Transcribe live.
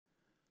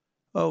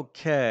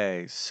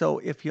Okay, so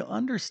if you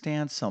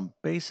understand some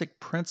basic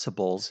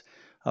principles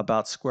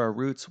about square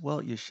roots,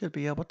 well, you should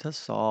be able to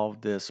solve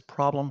this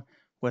problem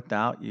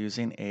without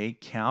using a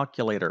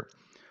calculator.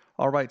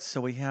 All right,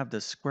 so we have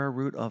the square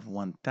root of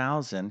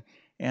 1,000,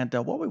 and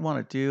what we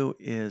want to do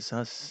is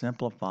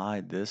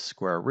simplify this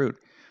square root.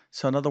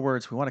 So in other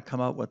words, we want to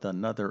come up with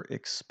another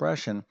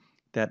expression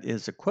that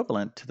is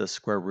equivalent to the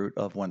square root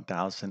of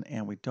 1,000,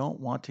 and we don't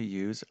want to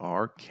use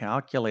our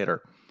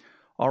calculator.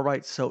 All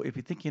right, so if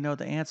you think you know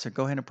the answer,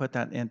 go ahead and put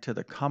that into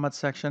the comment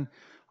section.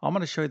 I'm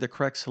going to show you the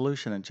correct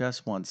solution in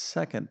just 1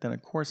 second. Then,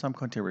 of course, I'm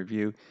going to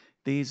review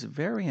these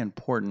very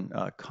important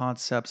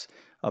concepts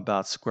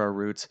about square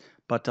roots.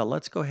 But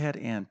let's go ahead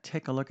and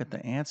take a look at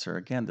the answer.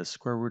 Again, the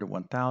square root of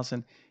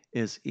 1,000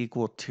 is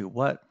equal to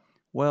what?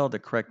 Well, the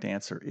correct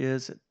answer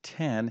is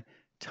 10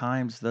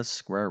 times the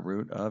square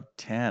root of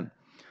 10.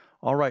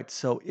 All right,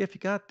 so if you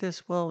got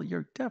this, well,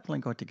 you're definitely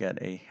going to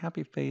get a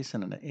happy face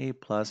and an A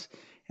plus.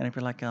 And if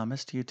you're like,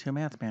 Mr. YouTube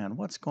Math Man,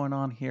 what's going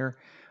on here?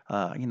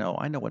 I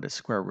know what a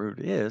square root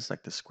is,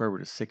 like the square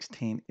root of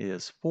 16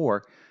 is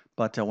 4.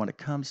 But when it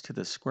comes to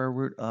the square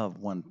root of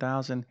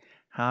 1,000,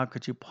 how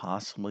could you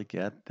possibly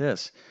get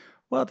this?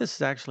 Well, this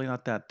is actually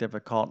not that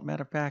difficult.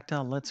 Matter of fact,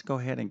 let's go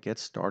ahead and get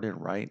started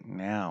right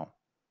now.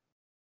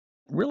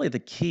 Really, the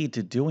key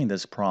to doing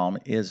this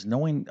problem is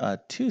knowing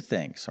two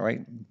things, all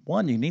right?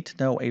 One, you need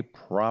to know a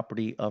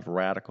property of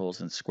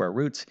radicals and square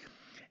roots,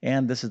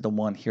 and this is the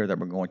one here that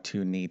we're going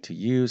to need to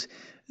use.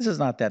 This is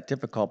not that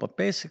difficult, but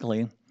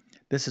basically,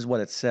 this is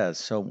what it says.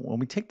 So when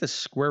we take the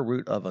square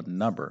root of a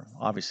number,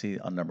 obviously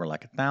a number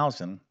like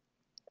 1,000,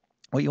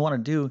 what you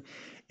want to do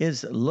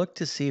is look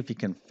to see if you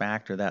can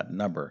factor that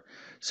number.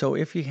 So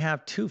if you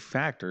have two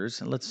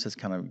factors, and let's just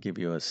kind of give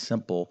you a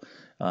simple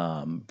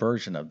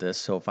version of this.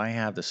 So if I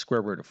have the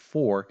square root of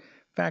 4,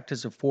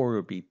 factors of 4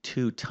 would be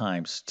 2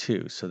 times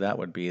 2. So that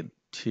would be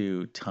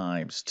 2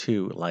 times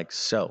 2, like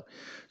so.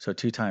 So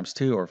 2 times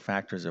 2 are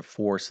factors of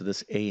 4. So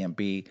this A and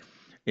B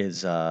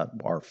is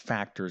are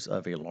factors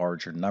of a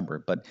larger number.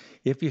 But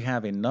if you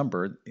have a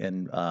number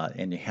and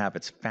you have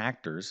its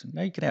factors,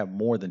 now you can have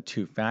more than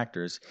two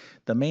factors.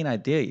 The main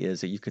idea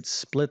is that you could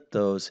split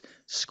those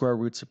square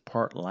roots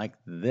apart like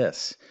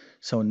this.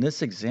 So in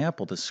this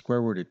example, the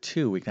square root of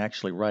 2, we can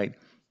actually write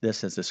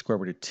this as the square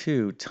root of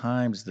 2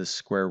 times the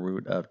square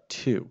root of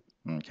 2.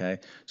 Okay,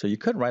 so you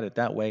could write it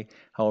that way.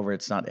 However,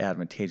 it's not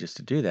advantageous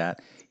to do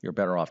that. You're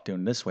better off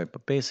doing this way.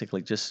 But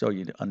basically, just so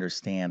you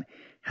understand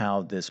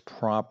how this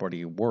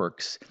property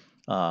works,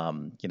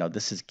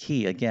 this is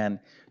key again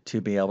to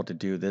be able to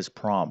do this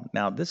problem.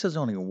 Now, this is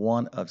only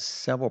one of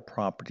several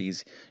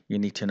properties you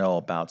need to know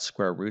about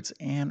square roots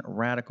and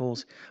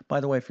radicals. By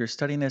the way, if you're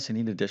studying this and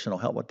need additional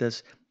help with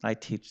this, I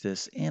teach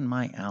this in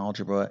my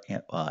Algebra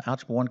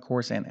 1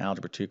 course and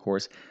Algebra 2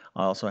 course.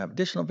 I also have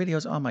additional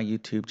videos on my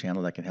YouTube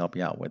channel that can help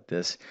you out with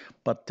this.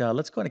 But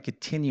let's go ahead and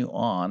continue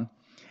on.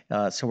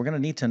 So we're going to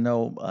need to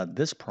know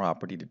this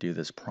property to do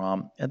this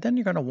problem. And then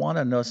you're going to want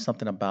to know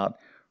something about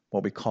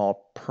what we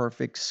call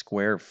perfect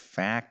square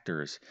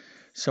factors.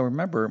 So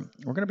remember,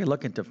 we're going to be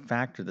looking to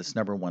factor this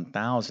number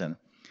 1,000.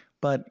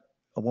 But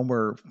when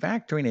we're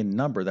factoring a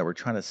number that we're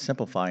trying to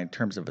simplify in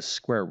terms of a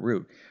square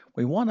root,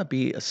 we want to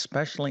be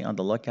especially on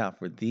the lookout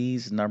for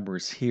these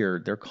numbers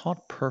here. They're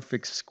called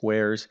perfect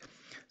squares.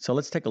 So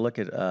let's take a look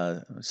at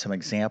some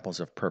examples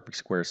of perfect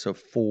squares. So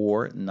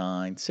 4,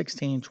 9,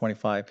 16,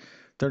 25,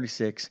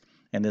 36,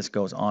 and this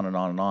goes on and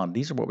on and on.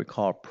 These are what we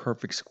call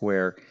perfect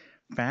square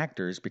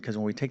factors because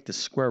when we take the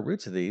square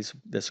roots of these,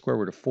 the square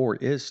root of 4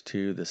 is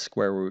 2, the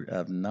square root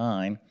of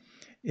 9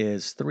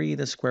 is 3,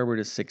 the square root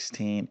of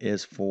 16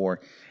 is 4,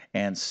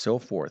 and so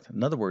forth.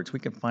 In other words, we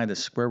can find the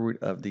square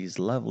root of these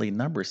lovely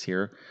numbers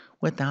here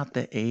without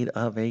the aid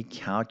of a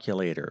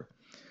calculator.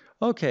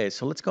 Okay,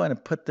 so let's go ahead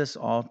and put this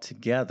all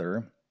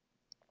together.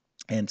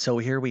 And so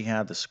here we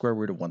have the square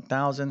root of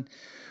 1,000.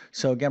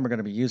 So again, we're going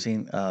to be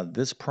using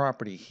this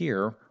property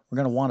here. We're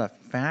going to want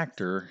to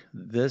factor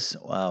this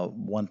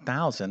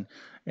 1,000.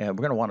 And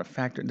we're going to want to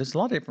factor, there's a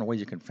lot of different ways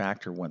you can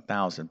factor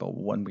 1,000, but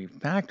when we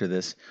factor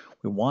this,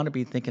 we want to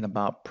be thinking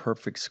about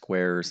perfect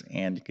squares.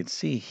 And you can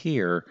see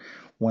here,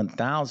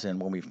 1,000,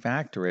 when we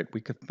factor it,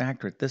 we could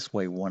factor it this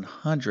way,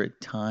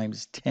 100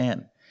 times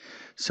 10.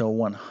 So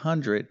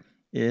 100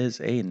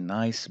 is a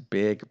nice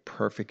big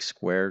perfect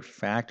squared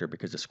factor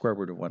because the square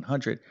root of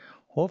 100,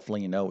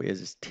 hopefully you know,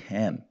 is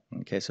 10.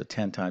 Okay, so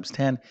 10 times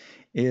 10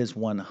 is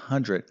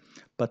 100.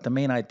 But the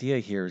main idea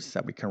here is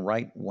that we can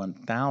write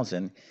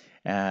 1,000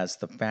 as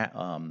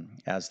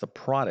the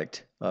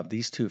product of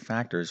these two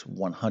factors,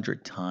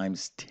 100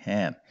 times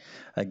 10.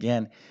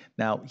 Again,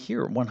 now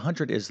here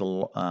 100 is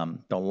the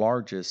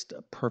largest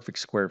perfect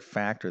square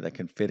factor that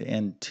can fit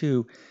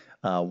into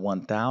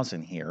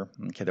 1,000 here,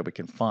 okay, that we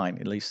can find.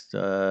 At least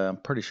I'm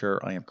pretty sure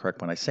I am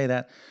correct when I say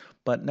that.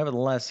 But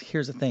nevertheless,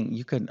 here's the thing.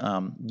 You could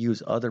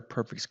use other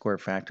perfect square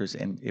factors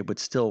and it would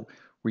still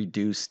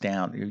reduce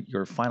down.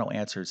 Your final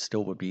answer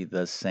still would be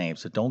the same.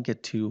 So don't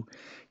get too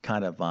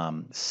kind of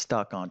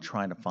stuck on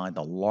trying to find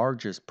the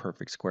largest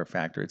perfect square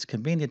factor. It's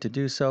convenient to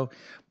do so,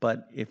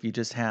 but if you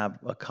just have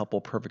a couple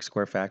perfect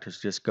square factors,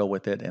 just go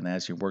with it. And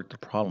as you work the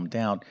problem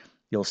down,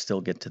 you'll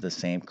still get to the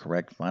same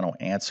correct final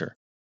answer.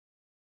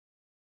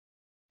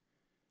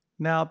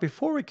 Now,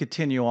 before we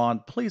continue on,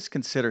 please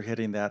consider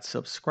hitting that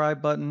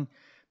subscribe button.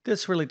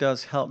 This really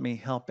does help me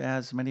help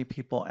as many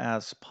people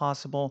as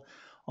possible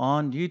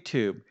on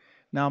YouTube.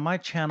 Now, my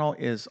channel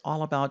is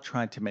all about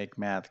trying to make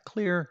math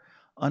clear,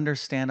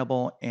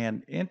 understandable,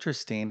 and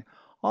interesting.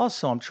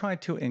 Also, I'm trying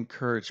to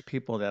encourage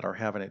people that are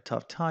having a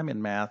tough time in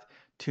math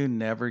to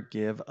never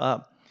give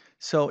up.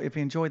 So, if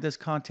you enjoyed this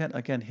content,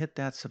 again, hit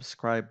that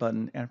subscribe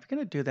button. And if you're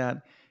going to do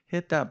that,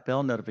 hit that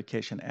bell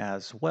notification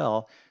as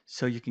well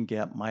so you can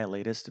get my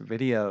latest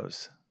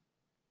videos.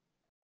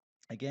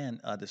 Again,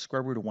 the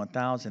square root of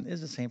 1000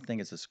 is the same thing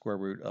as the square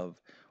root of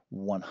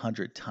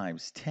 100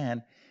 times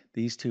 10.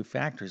 These two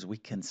factors we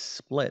can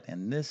split,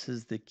 and this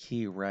is the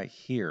key right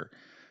here.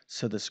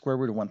 So the square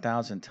root of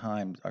 1000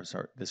 times, I'm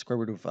sorry, the square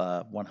root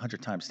of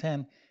 100 times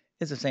 10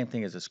 is the same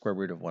thing as the square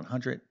root of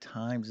 100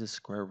 times the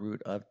square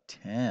root of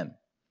 10.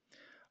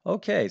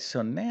 Okay,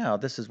 so now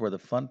this is where the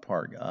fun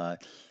part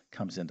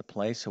comes into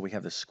play. So we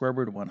have the square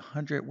root of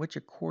 100, which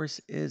of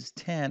course is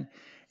 10,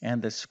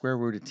 and the square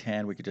root of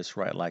 10, we could just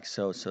write like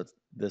so. So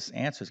this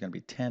answer is going to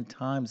be 10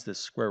 times the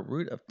square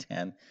root of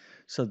 10.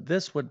 So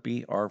this would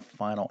be our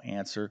final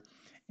answer,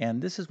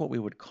 and this is what we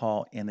would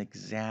call an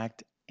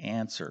exact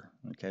answer.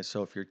 Okay,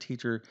 so if your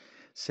teacher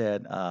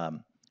said,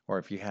 or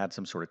if you had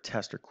some sort of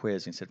test or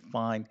quiz and said,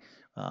 find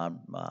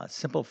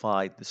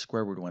simplify the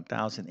square root of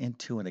 1000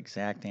 into an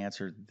exact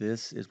answer.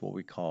 This is what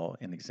we call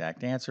an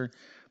exact answer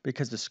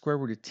because the square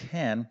root of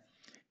 10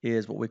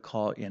 is what we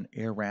call an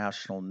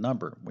irrational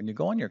number. When you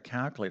go on your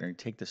calculator and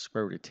take the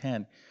square root of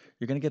 10,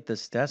 you're going to get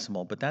this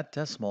decimal, but that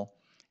decimal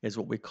is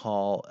what we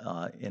call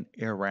an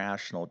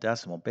irrational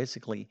decimal.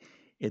 Basically,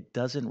 it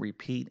doesn't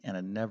repeat and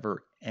it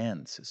never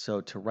ends.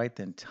 So to write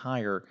the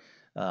entire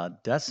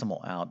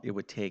decimal out, it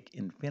would take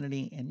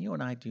infinity, and you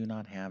and I do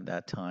not have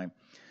that time.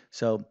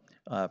 So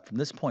from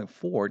this point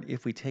forward,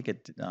 if we take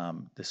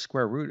the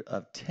square root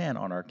of 10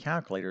 on our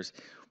calculators,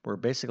 we're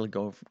basically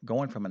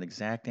going from an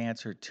exact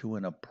answer to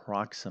an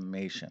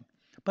approximation.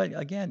 But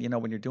again,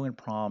 when you're doing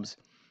problems,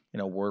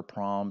 word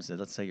problems,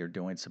 let's say you're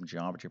doing some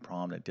geometry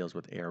problem that deals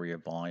with area,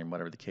 volume,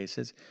 whatever the case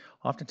is,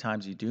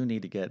 oftentimes you do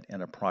need to get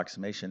an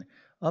approximation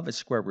of a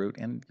square root.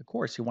 And of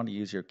course, you want to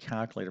use your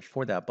calculator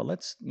for that. But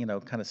let's,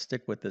 kind of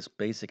stick with this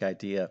basic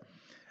idea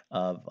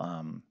of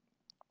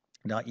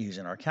not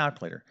using our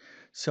calculator.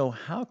 So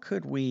how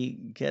could we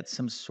get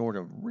some sort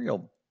of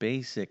real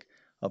basic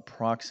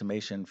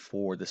approximation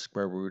for the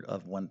square root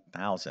of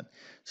 1000?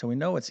 So we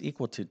know it's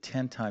equal to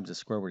 10 times the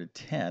square root of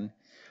 10,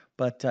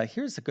 but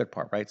here's the good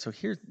part, right? So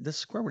here's the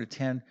square root of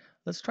 10.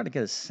 Let's try to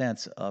get a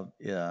sense of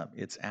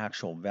its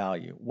actual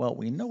value. Well,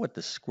 we know what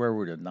the square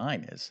root of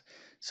 9 is.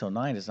 So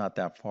 9 is not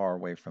that far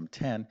away from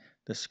 10.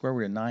 The square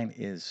root of 9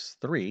 is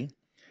 3.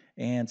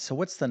 And so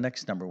what's the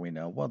next number we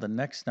know? Well, the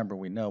next number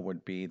we know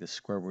would be the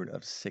square root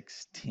of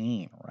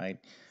 16, right?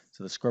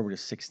 So the square root of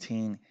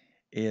 16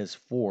 is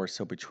 4.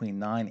 So between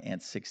 9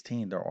 and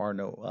 16, there are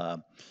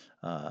no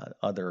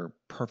other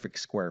perfect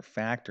square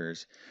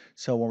factors.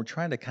 So when we're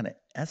trying to kind of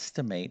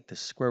estimate the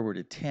square root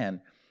of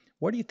 10,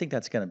 what do you think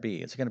that's going to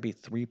be? Is it going to be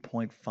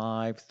 3.5,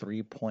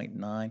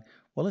 3.9?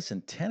 Well,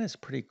 listen, 10 is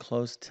pretty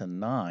close to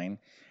 9.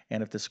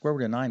 And if the square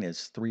root of 9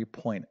 is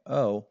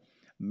 3.0,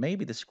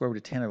 maybe the square root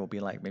of 10 will be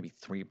like maybe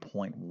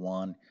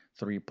 3.1,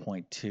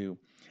 3.2.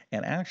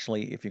 And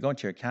actually, if you go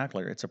into your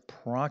calculator, it's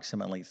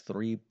approximately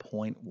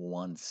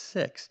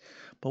 3.16.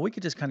 But we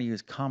could just kind of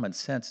use common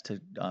sense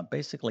to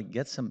basically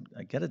get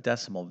a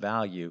decimal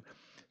value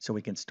so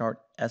we can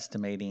start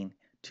estimating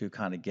to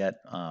kind of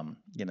get,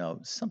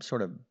 some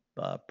sort of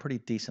pretty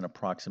decent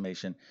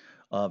approximation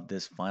of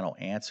this final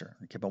answer.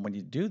 Okay, but when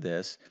you do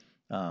this,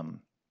 um,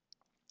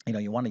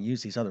 you want to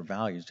use these other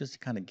values just to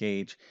kind of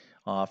gauge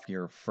off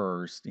your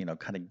first,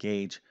 kind of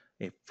gauge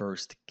a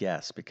first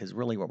guess, because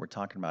really what we're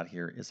talking about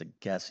here is a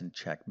guess and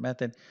check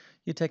method.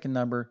 You take a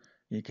number,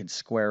 you can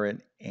square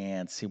it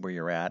and see where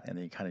you're at, and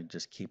then you kind of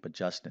just keep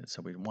adjusting it.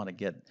 So we want to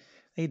get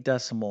a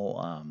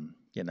decimal,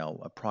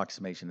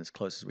 approximation as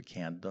close as we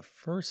can the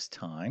first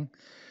time.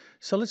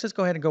 So let's just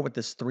go ahead and go with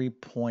this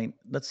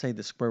let's say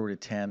the square root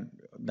of 10.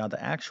 Now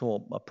the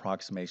actual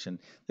approximation,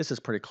 this is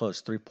pretty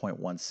close,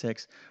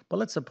 3.16. But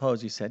let's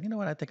suppose you said, you know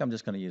what, I think I'm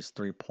just going to use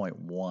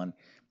 3.1.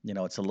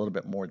 It's a little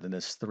bit more than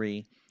this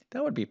 3.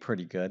 That would be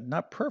pretty good.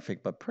 Not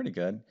perfect, but pretty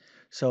good.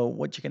 So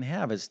what you can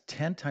have is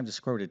 10 times the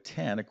square root of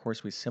 10. Of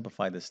course, we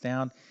simplify this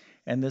down.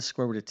 And this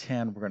square root of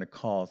 10, we're going to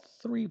call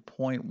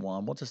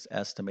 3.1. We'll just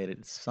estimate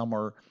it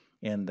somewhere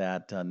in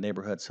that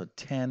neighborhood. So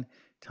 10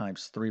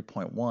 times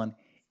 3.1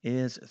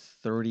 is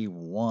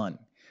 31.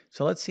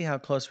 So let's see how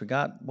close we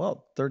got.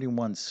 Well,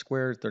 31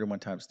 squared, 31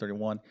 times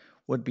 31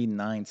 would be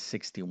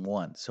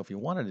 961. So if you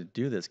wanted to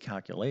do this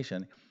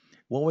calculation,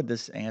 what would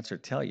this answer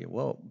tell you?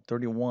 Well,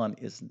 31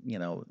 is,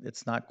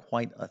 it's not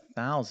quite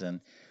 1,000.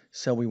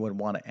 So we would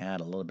want to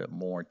add a little bit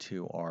more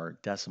to our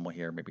decimal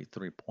here, maybe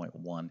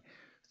 3.13,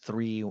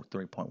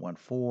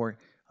 3.14.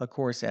 Of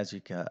course, as you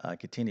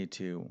continue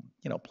to,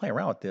 play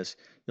around with this,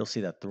 you'll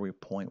see that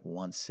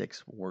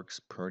 3.16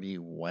 works pretty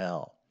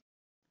well.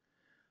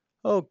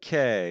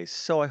 Okay,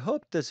 so I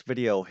hope this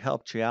video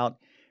helped you out.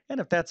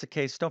 And if that's the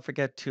case, don't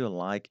forget to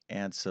like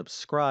and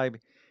subscribe.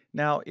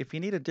 Now, if you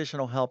need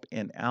additional help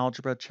in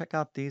algebra, check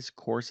out these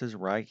courses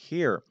right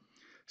here.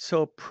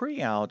 So,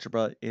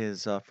 pre-algebra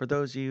is for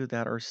those of you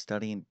that are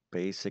studying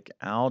basic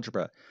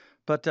algebra.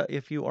 But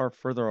if you are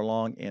further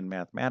along in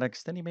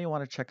mathematics, then you may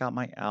want to check out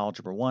my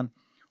Algebra 1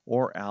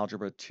 or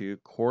Algebra 2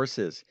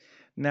 courses.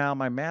 Now,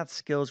 my Math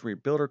Skills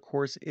Rebuilder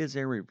course is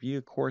a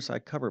review course. I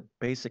cover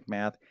basic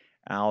math,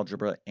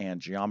 algebra,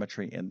 and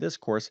geometry in this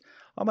course.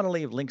 I'm going to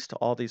leave links to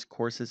all these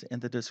courses in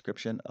the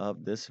description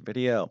of this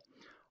video.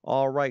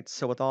 All right,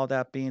 so with all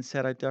that being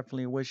said, I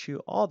definitely wish you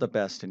all the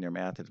best in your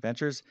math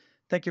adventures.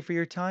 Thank you for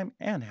your time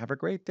and have a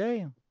great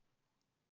day.